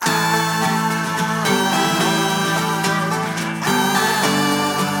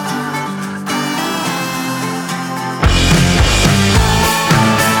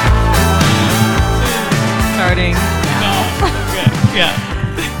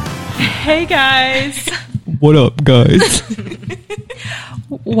Hey guys. What up, guys?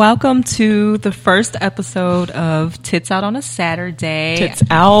 Welcome to the first episode of Tits Out on a Saturday. Tits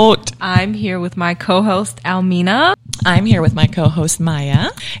out. I'm here with my co-host Almina. I'm here with my co-host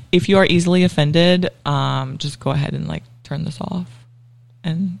Maya. If you are easily offended, just go ahead and turn this off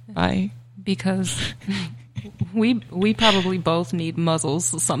and bye. Because we probably both need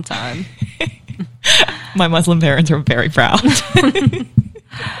muzzles sometime. My Muslim parents are very proud.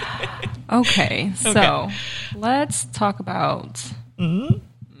 Okay, so let's talk about. I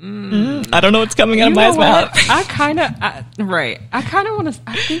don't know what's coming out of my mouth. I kind of want to.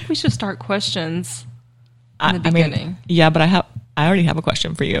 I think we should start questions in the beginning. But I already have a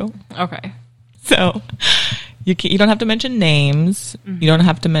question for you. Okay. So you don't have to mention names. You don't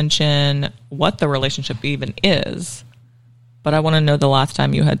have to mention what the relationship even is. But I want to know the last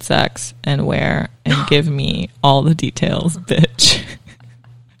time you had sex and where, and give me all the details, bitch.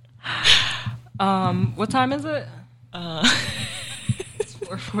 What time is it? It's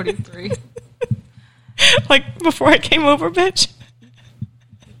 4:43. Before I came over, bitch.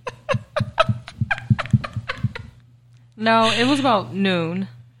 No, it was about noon.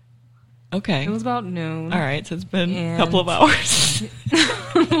 Okay. It was about noon. All right, so it's been a couple of hours.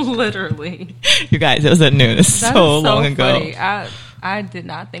 Literally. You guys, it was at noon. It's so long ago. Funny. I did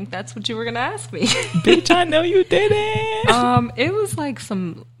not think that's what you were going to ask me. Bitch, I know you didn't. It was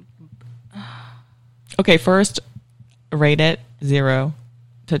some... Okay, first, rate it 0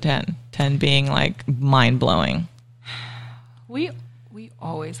 to 10. 10 being mind-blowing. We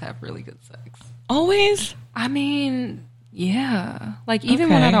always have really good sex. Always? I mean... Yeah. Even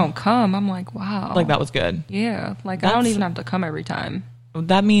when I don't come, I'm like, wow. That was good. Yeah. I don't even have to come every time.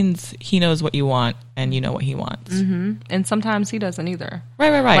 That means he knows what you want and you know what he wants. Mm-hmm. And sometimes he doesn't either.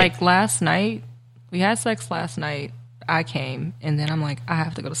 Right. Last night, we had sex last night. I came and then I'm like, I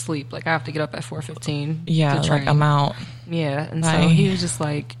have to go to sleep. I have to get up at 4:15. Yeah, to train. I'm out. Yeah. And so he was just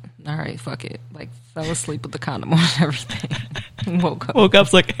like, all right, fuck it. Fell asleep with the condom on and everything. And woke up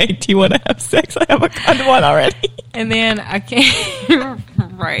Hey, do you want to have sex? I have a condom on already. And then I came,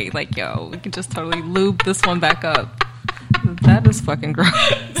 right, yo, we can just totally lube this one back up. That is fucking gross.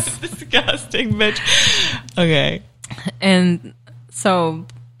 Disgusting, bitch. Okay. And so,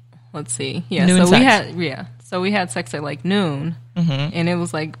 let's see. Yeah, noon so we had sex at noon. Mm-hmm. And it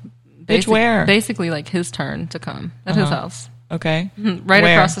was bitch, where? Basically his turn to come at his house. Okay. Right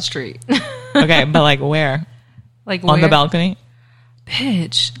where? across the street. Okay, but where? On the balcony?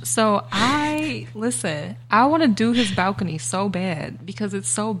 Bitch. So I want to do his balcony so bad because it's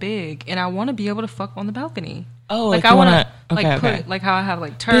so big and I want to be able to fuck on the balcony. Oh, I want to put how I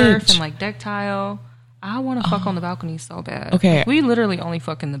have turf bitch. and deck tile. I want to fuck on the balcony so bad. Okay. We literally only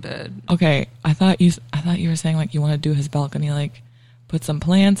fuck in the bed. Okay. I thought you were saying you want to do his balcony, put some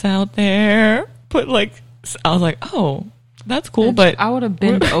plants out there. I was like, oh, that's cool, but I would have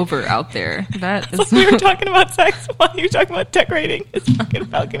been over out there. That is we were talking about sex while you were talking about decorating his fucking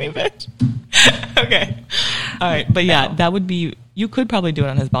balcony, bitch. Okay. All right. But yeah, that would be, you could probably do it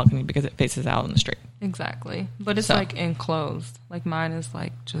on his balcony because it faces out on the street. Exactly. But it's enclosed. Mine is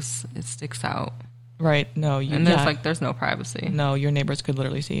just, it sticks out. Right. No. And there's no privacy. No, your neighbors could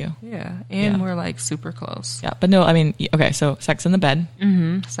literally see you. Yeah. And we're super close. Yeah. But no, I mean, okay. So sex in the bed.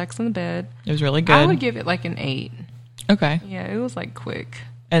 Mm-hmm. Sex in the bed. It was really good. I would give it an 8. Okay. Yeah, it was quick.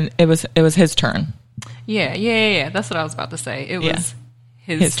 And it was his turn. Yeah. That's what I was about to say. It was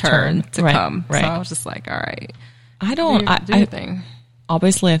his turn to come. Right. So I was just all right. Do your thing.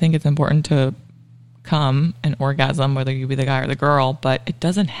 Obviously, I think it's important to come and orgasm, whether you be the guy or the girl, but it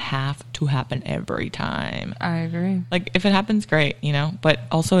doesn't have to happen every time. I agree. If it happens, great, but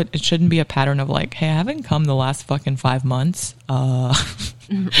also it shouldn't be a pattern of hey, I haven't come the last fucking 5 months.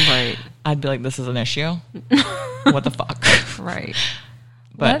 Right. I'd be like, this is an issue. What the fuck? Right.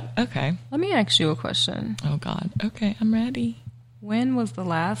 But, okay. Let me ask you a question. Oh, God. Okay, I'm ready. When was the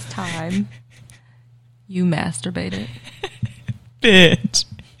last time you masturbated? Bitch.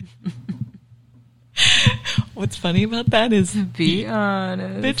 What's funny about that is... Be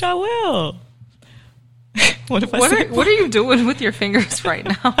honest. Bitch, I will. What are you doing with your fingers right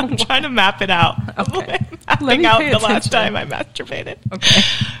now? I'm trying to map it out. Okay. Mapping out the last time I masturbated. Okay.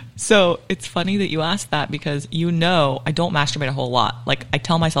 So it's funny that you asked that because I don't masturbate a whole lot. I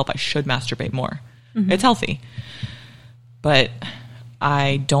tell myself I should masturbate more. Mm-hmm. It's healthy. But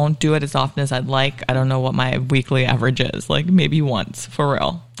I don't do it as often as I'd like. I don't know what my weekly average is. Maybe once, for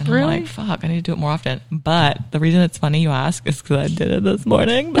real. And really? I'm fuck, I need to do it more often. But the reason it's funny you ask is because I did it this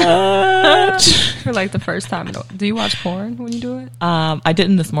morning. But for the first time. Do you watch porn when you do it? I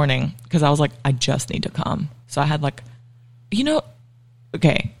didn't this morning because I was like, I just need to come. So I had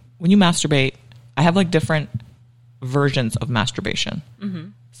okay, when you masturbate, I have like different versions of masturbation.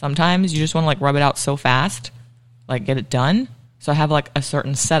 Sometimes you just want to like rub it out so fast, like get it done. So I have like a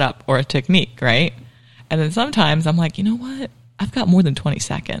certain setup or a technique, right? And then sometimes I'm like, you know what? I've got more than 20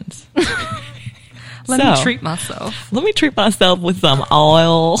 seconds. Let me treat myself. Let me treat myself with some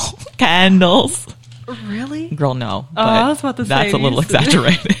oil, candles. Really? Girl, no. Oh, I was about to say. That's a little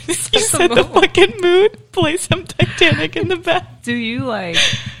exaggerated. You set the fucking mood. Play some Titanic in the back. Do you like...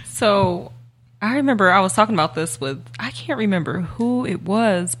 So, I remember I was talking about this with... I can't remember who it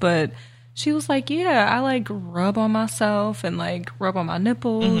was, but she was like, yeah, I like rub on myself and like rub on my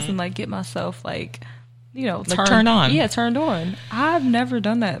nipples and like get myself like, you know, like turned on. Yeah, turned on. I've never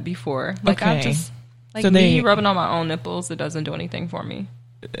done that before. Like okay. I've just... Like so me rubbing on my own nipples, it doesn't do anything for me.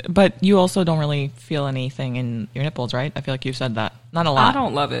 But you also don't really feel anything in your nipples, right? I feel like you've said that. Not a lot. I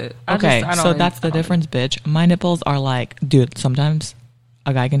don't love it. Okay, so that's the difference, bitch. My nipples are like, dude, sometimes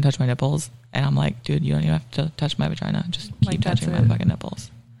a guy can touch my nipples, and I'm like, dude, you don't even have to touch my vagina. Just keep like touching my fucking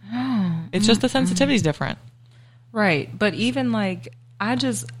nipples. It's just the sensitivity's different. Right. But even like, I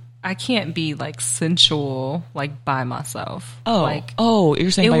can't be like sensual like by myself. Oh, like, you're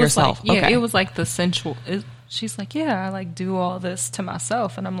saying by yourself. Like, yeah, okay. It was like the sensual. She's like, yeah, I like do all this to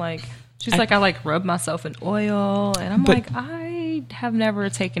myself, and I'm like, she's like, I like rub myself in oil, and I'm like, I have never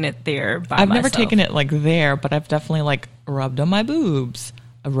taken it there by myself. I've never taken it like there, but I've definitely like rubbed on my boobs.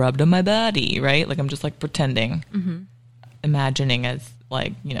 I've rubbed on my body, right? Like I'm just like pretending, imagining as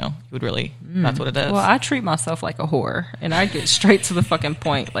like, you know, you would really, that's what it is. Well, I treat myself like a whore, and I get straight to the fucking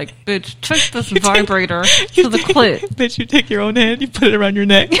point. Like, bitch, take this vibrator to the clit. Bitch, you take your own hand, you put it around your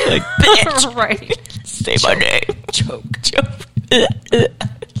neck. Like, bitch. Right. Say my name. Choke.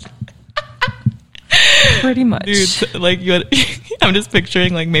 Pretty much. Dude, like, I'm just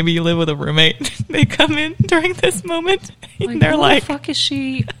picturing, like, maybe you live with a roommate. They come in during this moment, and they're like, who the fuck is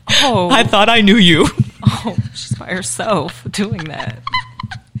she? Oh. I thought I knew you. Oh, she's by herself doing that.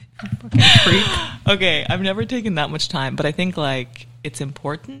 Fucking freak. Okay, I've never taken that much time, but I think, like, it's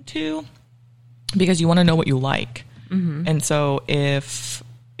important to, because you want to know what you like. And so if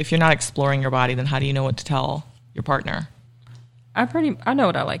you're not exploring your body, then how do you know what to tell your partner? I know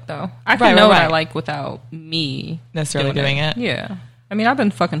what I like, though. I can know what I like without me necessarily doing it. Yeah. I mean, I've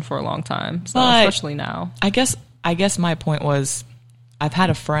been fucking for a long time, so but especially now. I guess my point was, I've had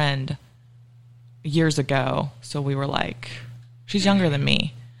a friend years ago, so we were like, she's younger than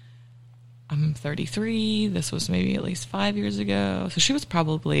me. I'm 33. This was maybe at least 5 years ago. So she was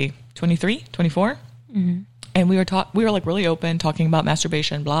probably 23, 24. And we were like really open, talking about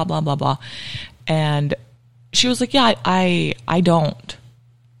masturbation, blah, blah, blah, blah. And she was like, yeah, I don't.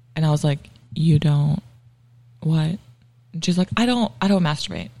 And I was like, you don't? What? And she's like, I don't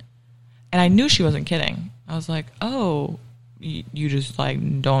masturbate. And I knew she wasn't kidding. I was like, oh, you just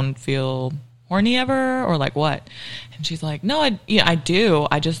like don't feel horny ever, or like what? And she's like, no, I do.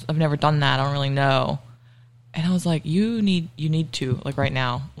 I've never done that. I don't really know. And I was like, you need to, like, right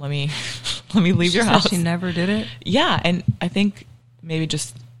now. Let me leave your house. She never did it? Yeah, and I think maybe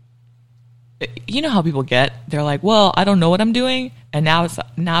just, you know how people get. They're like, well, I don't know what I'm doing, and now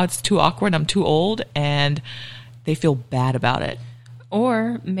it's too awkward. I'm too old, and they feel bad about it.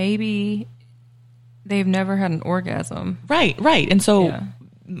 Or maybe they've never had an orgasm. Right. And so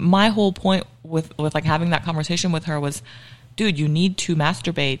my whole point with like having that conversation with her was, dude, you need to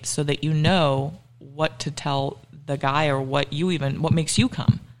masturbate so that you know what to tell the guy, or what makes you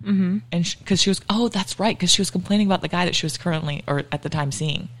come. And because she was, oh, that's right, because she was complaining about the guy that she was currently, or at the time,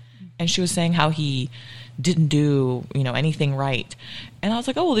 seeing. And she was saying how he didn't do, anything right. And I was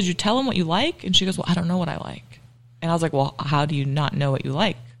like, oh, well, did you tell him what you like? And she goes, well, I don't know what I like. And I was like, well, how do you not know what you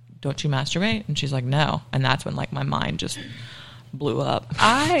like? Don't you masturbate? And she's like, no. And that's when like my mind just blew up.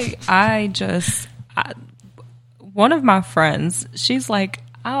 One of my friends, she's like,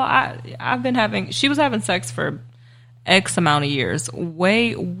 she was having sex for X amount of years.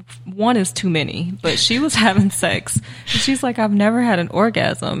 One is too many, but she was having sex. And she's like, I've never had an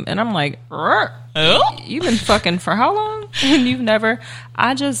orgasm. And I'm like, you've been fucking for how long? And you've never,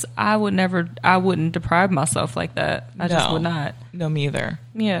 I wouldn't deprive myself like that. I just would not. No, me either.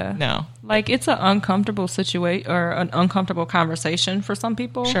 Yeah. No. Like, it's an uncomfortable situation, or an uncomfortable conversation for some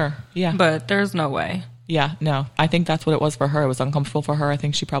people. Sure. Yeah. But there's no way. Yeah, no. I think that's what it was for her. It was uncomfortable for her. I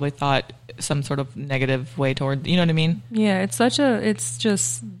think she probably thought some sort of negative way toward, you know what I mean? Yeah, it's such a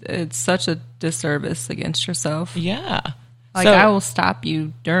disservice against yourself. Yeah. Like, So- I will stop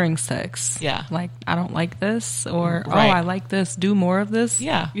you during sex. Yeah. Like, I don't like this, or, Right. oh, I like this, do more of this.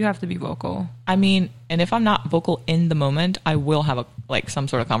 Yeah. You have to be vocal. I mean, and if I'm not vocal in the moment, I will have some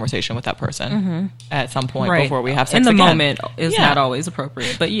sort of conversation with that person at some point Right. before we have sex In the again. moment is Yeah. not always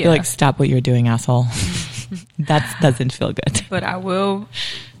appropriate, but yeah. You're like, stop what you're doing, asshole. That doesn't feel good. But I will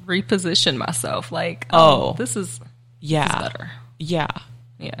reposition myself. Like, Oh. this is Yeah. better. Yeah.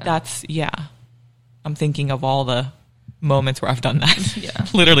 Yeah. I'm thinking of all the moments where I've done that. Yeah.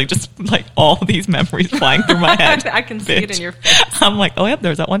 Literally just like all these memories flying through my head. I can see it Bitch. in your face. I'm like, oh, yep, there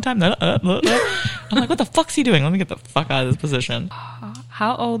was that one time. I'm like, what the fuck's he doing? Let me get the fuck out of this position.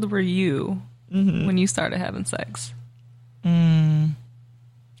 How old were you when you started having sex?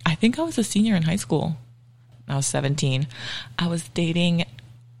 I think I was a senior in high school. I was 17. I was dating,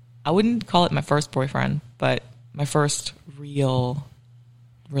 I wouldn't call it my first boyfriend, but my first real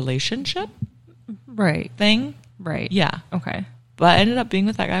relationship Right. thing. Right. Yeah. Okay. But I ended up being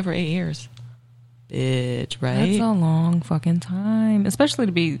with that guy for 8 years. Bitch, right? That's a long fucking time, especially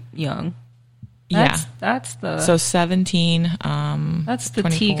to be young. That's the So 17. that's the 24.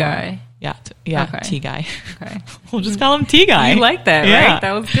 T guy. Yeah. Okay. T guy. Okay. We'll just call him T guy. You like that, Yeah. right?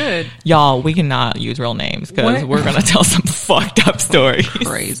 That was good. Y'all, we cannot use real names because What? we're gonna tell some fucked up stories.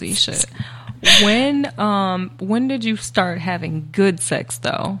 Crazy shit. When did you start having good sex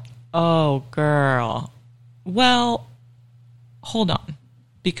though? Oh, girl. Well, hold on,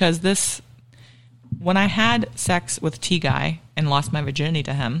 because when I had sex with T guy and lost my virginity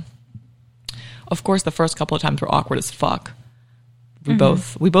to him, of course, the first couple of times were awkward as fuck. We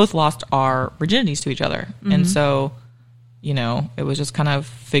both lost our virginities to each other, and so, it was just kind of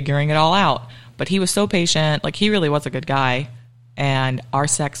figuring it all out. But he was so patient. Like, he really was a good guy, and our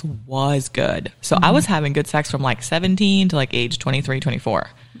sex was good. So I was having good sex from like 17 to like age 23, 24.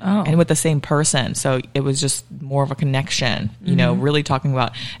 Oh. And with the same person. So it was just more of a connection, really talking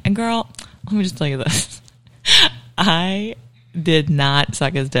about. And girl, let me just tell you this. I did not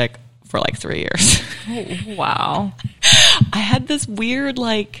suck his dick for like 3 years. Oh, wow. I had this weird,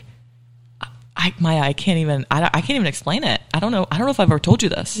 like, I can't even explain it. I don't know if I've ever told you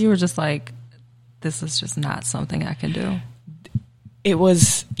this. You were just like, this is just not something I can do. It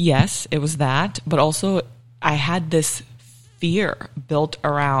was that, but also I had this fear built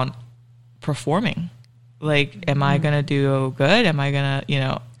around performing. Like, am I going to do good? Am I going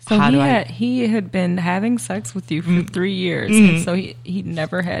to, So he had been having sex with you for 3 years, and so he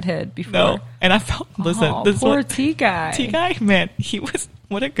never had head before. No. And I felt, listen, Oh, this poor one, T guy. T guy, man, he was,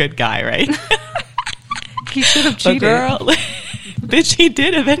 what a good guy, right? He should have But cheated. girl, bitch, he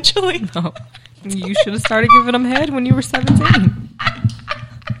did eventually. No. You should have started giving him head when you were 17.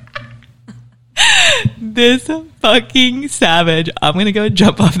 This fucking savage. I'm going to go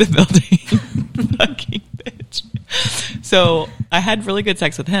jump off the building. Fucking bitch. So I had really good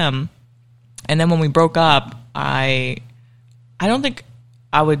sex with him. And then when we broke up, I don't think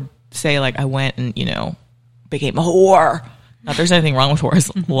I would say like I went and, became a whore. Not there's anything wrong with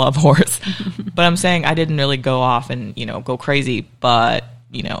whores. Love whores. But I'm saying I didn't really go off and, go crazy. But,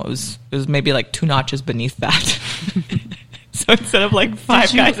 it was maybe like 2 notches beneath that. So instead of like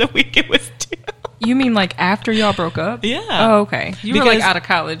 5 guys a week, it was 2. You mean like after y'all broke up? Yeah. Oh, okay. You were like Because- out of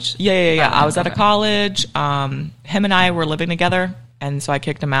college. Yeah. I was out of Okay. college. Him and I were living together. And so I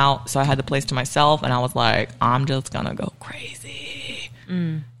kicked him out. So I had the place to myself. And I was like, I'm just going to go crazy.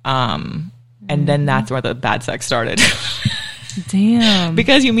 And then that's where the bad sex started. Damn.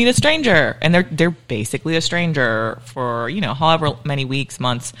 Because you meet a stranger. And they're basically a stranger for, however many weeks,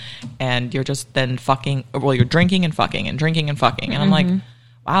 months. And you're just then fucking. Well, you're drinking and fucking and drinking and fucking. And I'm like,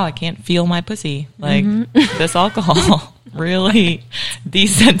 wow, I can't feel my pussy. Like, this alcohol really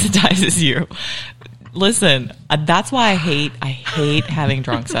desensitizes you. Listen, that's why I hate having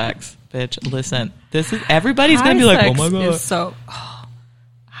drunk sex, bitch. Listen, everybody's going to be like, oh my God.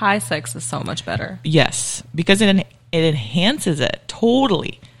 High sex is so much better. Yes, because it enhances it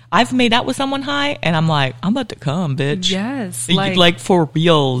totally. I've made out with someone high and I'm like, I'm about to come, bitch. Yes. Like for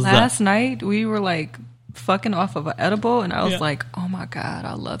reals. Last night we were like fucking off of an edible and I was Yeah. like, oh my God,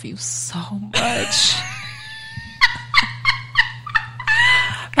 I love you so much.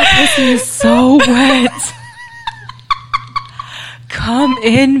 My pussy is so wet. Come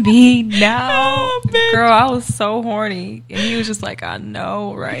in me now. Oh, bitch. Girl, I was so horny. And he was just like, I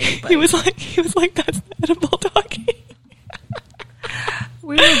know, right? He was like, that's the edible talking.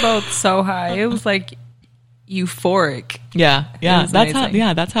 We were both so high. It was like euphoric. Yeah. was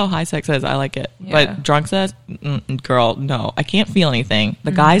amazing. That's how high sex is. I like it. Yeah. But drunk sex, girl, no, I can't feel anything.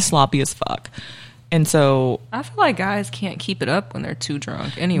 The guy's sloppy as fuck. And so I feel like guys can't keep it up when they're too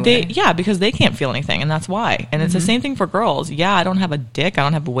drunk anyway. because they can't feel anything, and that's why. And it's the same thing for girls. Yeah, I don't have a dick. I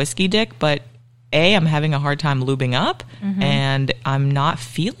don't have a whiskey dick, but I'm having a hard time lubing up, and I'm not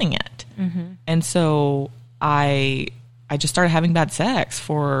feeling it. And so I just started having bad sex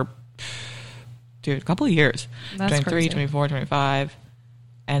for, a couple of years. That's 23, crazy. 24, 25.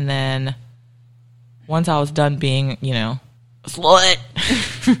 And then once I was done being, a slut,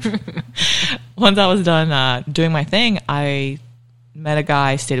 once I was done doing my thing, I met a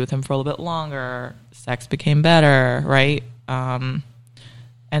guy, stayed with him for a little bit longer. Sex became better, right? And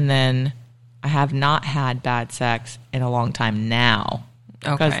then I have not had bad sex in a long time now.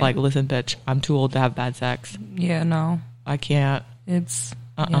 Because, Okay. listen, bitch, I'm too old to have bad sex. Yeah, no. I can't. It's,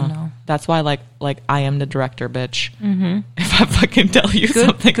 no. That's why, I am the director, bitch. If I fucking tell you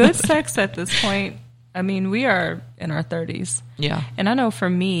something. Good sex at this point. I mean, we are in our 30s. Yeah. And I know for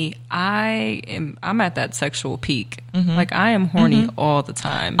me, I'm at that sexual peak. Like, I am horny all the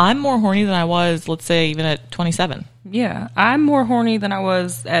time. I'm more horny than I was, let's say, even at 27. Yeah. I'm more horny than I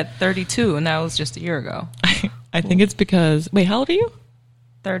was at 32, and that was just a year ago. I think it's because... Wait, how old are you?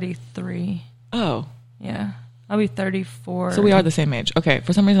 33. Oh. Yeah. I'll be 34. So we are the same age. Okay.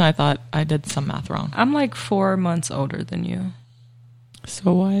 For some reason, I thought I did some math wrong. I'm like 4 months older than you.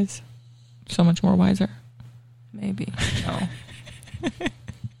 So wise. So much more wiser. Maybe. No.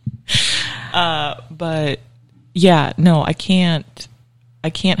 But yeah, no, I can't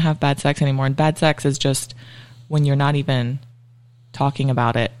have bad sex anymore. And bad sex is just when you're not even talking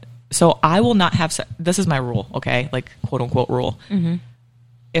about it. So I will not have this is my rule, okay? Quote unquote rule.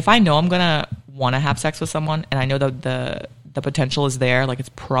 If I know I'm going to want to have sex with someone and I know that the potential is there, it's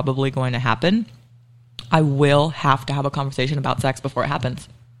probably going to happen, I will have to have a conversation about sex before it happens.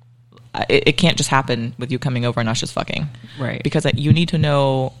 It can't just happen with you coming over and us just fucking. Right. Because you need to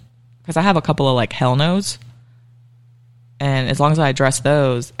know, because I have a couple of hell no's. And as long as I address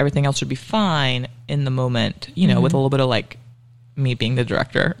those, everything else should be fine in the moment, with a little bit of me being the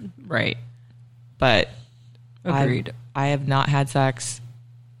director. Right. But Agreed. I have not had sex.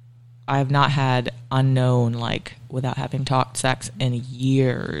 I have not had unknown, without having talked sex in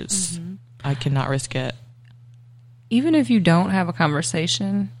years. I cannot risk it. Even if you don't have a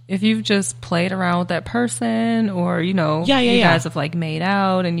conversation, if you've just played around with that person or, you guys have made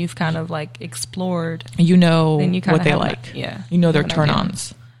out and you've kind of explored. Then you kind what of they have like. Yeah. You know their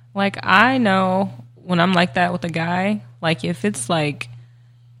turn-ons. I know when I'm like that with a guy, if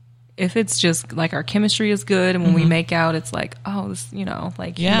it's just our chemistry is good and when we make out, it's oh, this, he knows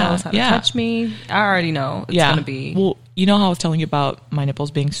how to touch me. I already know it's going to be. Well, you know how I was telling you about my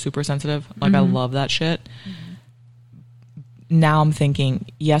nipples being super sensitive? I love that shit. Now I'm thinking,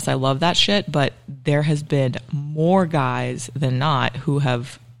 yes, I love that shit, but there has been more guys than not who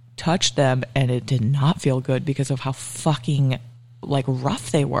have touched them and it did not feel good because of how fucking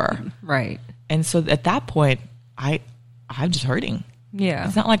rough they were. Right. And so at that point, I'm just hurting. Yeah.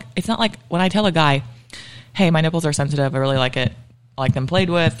 It's not like when I tell a guy, hey, my nipples are sensitive, I really like it, I like them played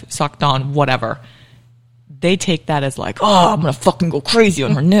with, sucked on, whatever. They take that as oh, I'm gonna fucking go crazy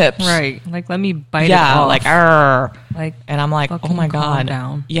on her nips. Right. Let me bite it off. Arr. And I'm oh my God.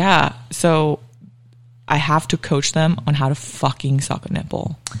 Down. Yeah. So I have to coach them on how to fucking suck a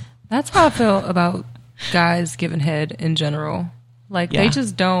nipple. That's how I feel about guys giving head in general. They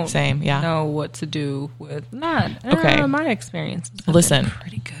just don't know what to do with Okay. My experience has Listen. been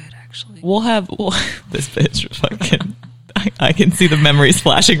pretty good, actually. We'll this bitch fucking I can see the memories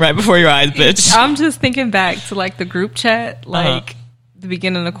flashing right before your eyes, bitch. I'm just thinking back to the group chat, the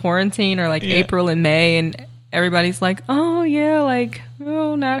beginning of quarantine or April and May, and everybody's oh yeah,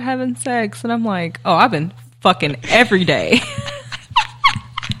 oh, not having sex, and I'm oh, I've been fucking every day.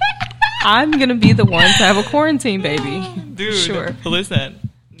 I'm gonna be the one to have a quarantine baby, dude. Sure. Listen,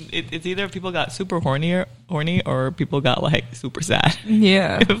 it's either people got super horny or people got super sad.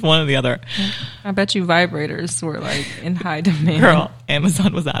 Yeah, it's one or the other. I bet you vibrators were in high demand. Girl,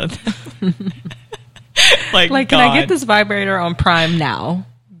 Amazon was out of them. Can I get this vibrator on Prime now?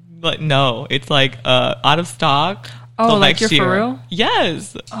 No, it's out of stock. Oh, next you're year. for real?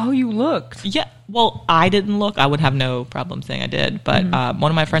 Yes. Oh, you looked. Yeah. Well, I didn't look. I would have no problem saying I did. But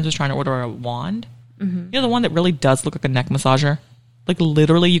one of my friends was trying to order a wand. You know, the one that really does look like a neck massager.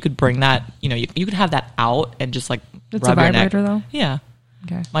 Literally, you could bring that. You could have that out and just it's rub a your neck. vibrator though. Yeah.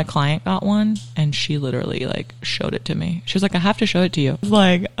 Okay. My client got one, and she literally showed it to me. She was I have to show it to you.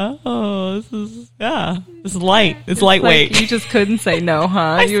 I was oh, this is light. It's lightweight. You just couldn't say no,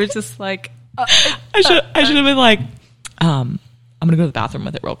 huh? You were just I should have been I'm gonna go to the bathroom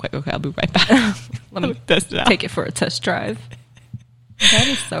with it real quick. Okay, I'll be right back. Let me test it out. Take it for a test drive. That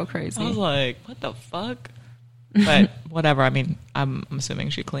is so I crazy. was like, what the fuck? But whatever. I mean, I'm assuming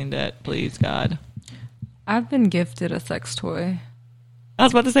she cleaned it. Please, God. I've been gifted a sex toy. I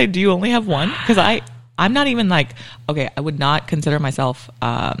was about to say, do you only have one? Because I'm not even like, okay, I would not consider myself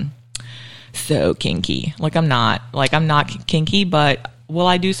so kinky. Like I'm not kinky, but will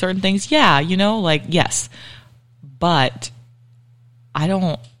I do certain things? Yeah, like yes. But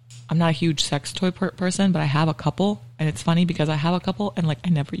I'm not a huge sex toy person, but I have a couple, and it's funny because I have a couple and like I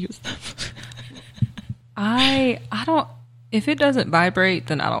never use them. I don't, if it doesn't vibrate,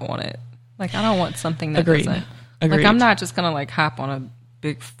 then I don't want it. Like I don't want something that Agreed. doesn't. Agreed. Like I'm not just gonna like hop on a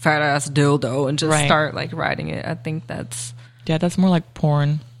big fat ass dildo and just Right. start like riding it. I think that's more like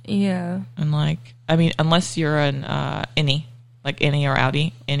porn. yeah. And like, I mean, unless you're an innie, like innie or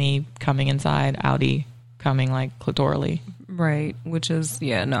outie, innie coming inside, outie coming like clitorally. Right. Which is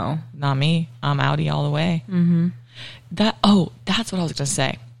no. Not me. I'm outie all the way. Mm-hmm. That's what I was gonna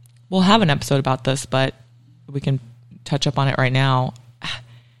say. We'll have an episode about this, but we can touch up on it right now.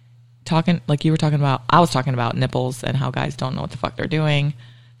 Talking like you were talking about, I was talking about nipples and how guys don't know what the fuck they're doing.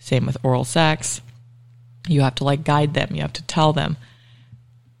 Same with oral sex. You have to like guide them. You have to tell them.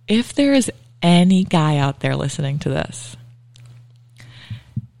 If there is any guy out there listening to this,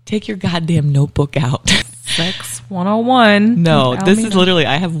 take your goddamn notebook out. Sex 101. No, with this is Almina. literally,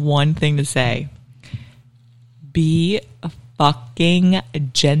 I have one thing to say. Be fucking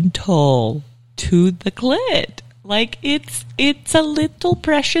gentle to the clit. Like it's a little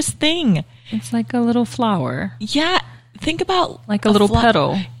precious thing. It's like a little flower. Yeah, think about Like a little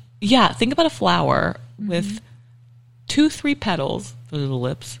petal. Yeah, think about a flower with 2-3 petals, the little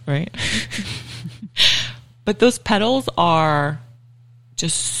lips, right? But those petals are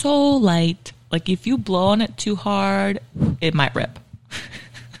just so light. Like if you blow on it too hard, it might rip.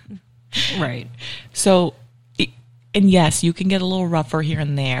 Right. So, and yes, you can get a little rougher here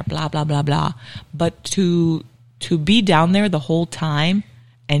and there, blah, blah, blah, blah. But to be down there the whole time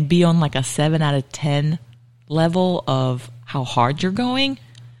and be on like a 7 out of 10 level of how hard you're going,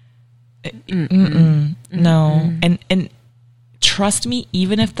 no. And trust me,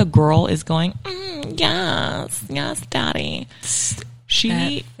 even if the girl is going, yes, daddy.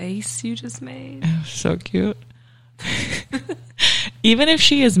 That face you just made. So cute. Even if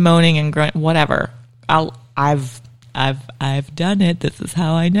she is moaning and grunting, whatever. I've done it. This is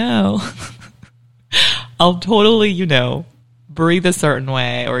how I know. I'll totally, breathe a certain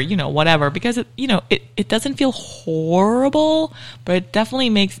way or, whatever, because it doesn't feel horrible, but it definitely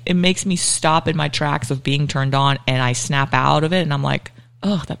makes me stop in my tracks of being turned on, and I snap out of it and I'm like,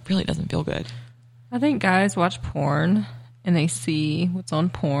 oh, that really doesn't feel good. I think guys watch porn and they see what's on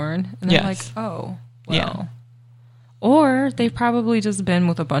porn and they're Yes. like, oh, well. Yeah. Or they've probably just been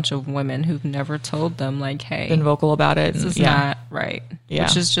with a bunch of women who've never told them, like, hey, Been vocal about it. this is yeah. not right. Yeah.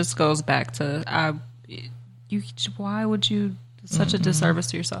 Which just goes back to, why would you do such a disservice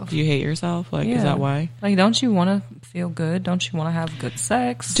to yourself? Do you hate yourself? Like, is Yeah. that why? Like, don't you want to feel good? Don't you want to have good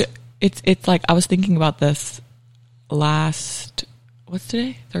sex? It's like, I was thinking about this what's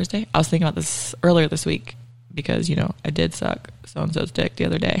today? Thursday? I was thinking about this earlier this week because, I did suck so-and-so's dick the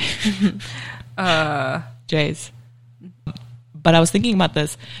other day. Jay's. But I was thinking about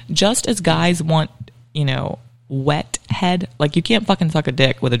this, just as guys want, wet head, like you can't fucking suck a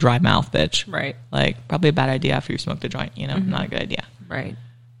dick with a dry mouth, bitch. Right. Like, probably a bad idea after you smoked a joint, not a good idea. Right.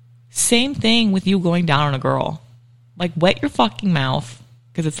 Same thing with you going down on a girl. Like, wet your fucking mouth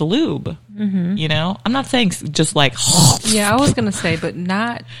because it's a lube. Mm-hmm. I'm not saying just like, Yeah, I was going to say, but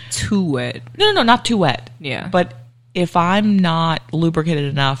not too wet. no, not too wet. Yeah. But if I'm not lubricated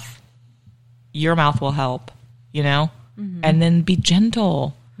enough, your mouth will help, and then be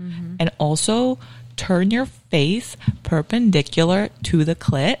gentle. And also turn your face perpendicular to the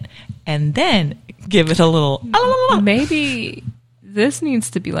clit and then give it a little Maybe this needs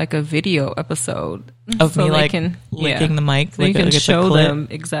to be like a video episode of me they like licking the mic. So you can like it's a show clit. them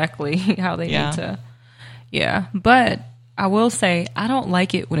exactly how they Yeah. need to. Yeah. But I will say, I don't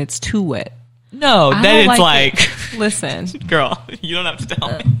like it when it's too wet. No, I then don't it's like, it. Listen, girl, you don't have to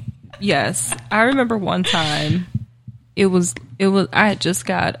tell me. yes. I remember one time it was I had just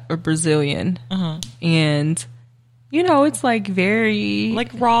got a Brazilian and it's like very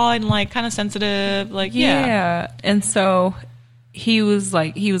Like raw and like kind of sensitive. Like, yeah. And so he was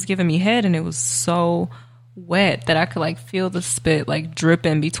giving me head and it was so wet that I could like feel the spit like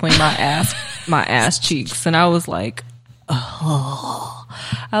dripping between my ass cheeks. And I was like, oh.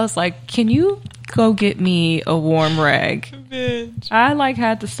 I was like, can you go get me a warm rag? Bitch. I like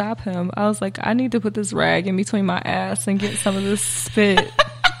had to stop him. I was like, I need to put this rag in between my ass and get some of this spit.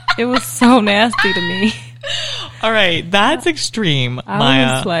 It was so nasty to me. All right, that's extreme, I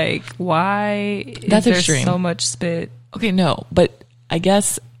Maya. was like, why That's is there extreme. so much spit? Okay, no, but I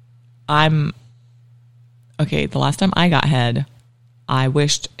guess okay, the last time I got head, I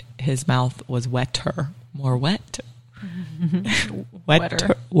wished his mouth was wetter. More wet.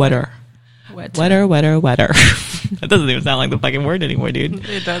 Wetter. Wetter. That doesn't even sound like the fucking word anymore, dude.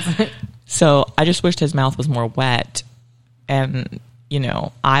 It doesn't. So I just wished his mouth was more wet. And, you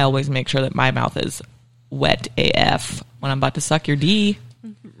know, I always make sure that my mouth is wet AF when I'm about to suck your D,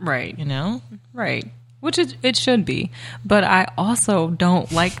 Right. you know? Right. Which it should be. But I also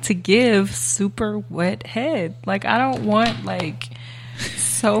don't like to give super wet head. Like, I don't want, like,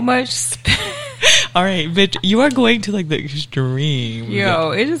 so much spit. All right, bitch, you are going to like the extreme.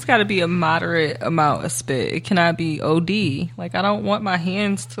 Yo, it just got to be a moderate amount of spit. It cannot be OD. Like, I don't want my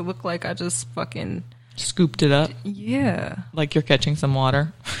hands to look like I just fucking... Scooped it up Yeah. like you're catching some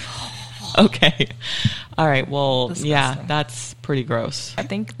water. Okay. All right, well, Disgusting. yeah, that's pretty gross. I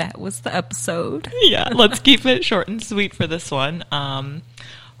think that was the episode. Yeah, let's keep it short and sweet for this one.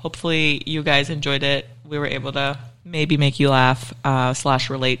 Hopefully you guys enjoyed it. We were able to maybe make you laugh /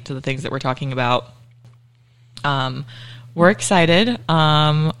 relate to the things that we're talking about. We're excited.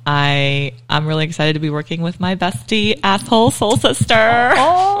 I'm really excited to be working with my bestie, asshole soul sister.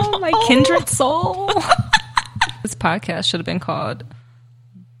 Oh, my kindred soul. This podcast should have been called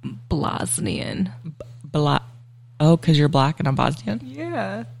Bosnian. Oh, because you're black and I'm Bosnian?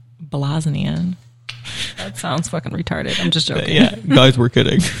 Yeah. Bosnian. That sounds fucking retarded. I'm just joking. Yeah, guys, we're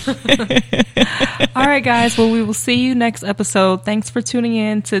kidding. All right, guys. Well, we will see you next episode. Thanks for tuning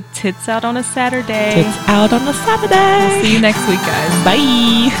in to Tits Out on a Saturday. Tits out on a Saturday. See you next week, guys.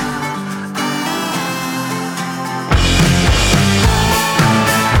 Bye.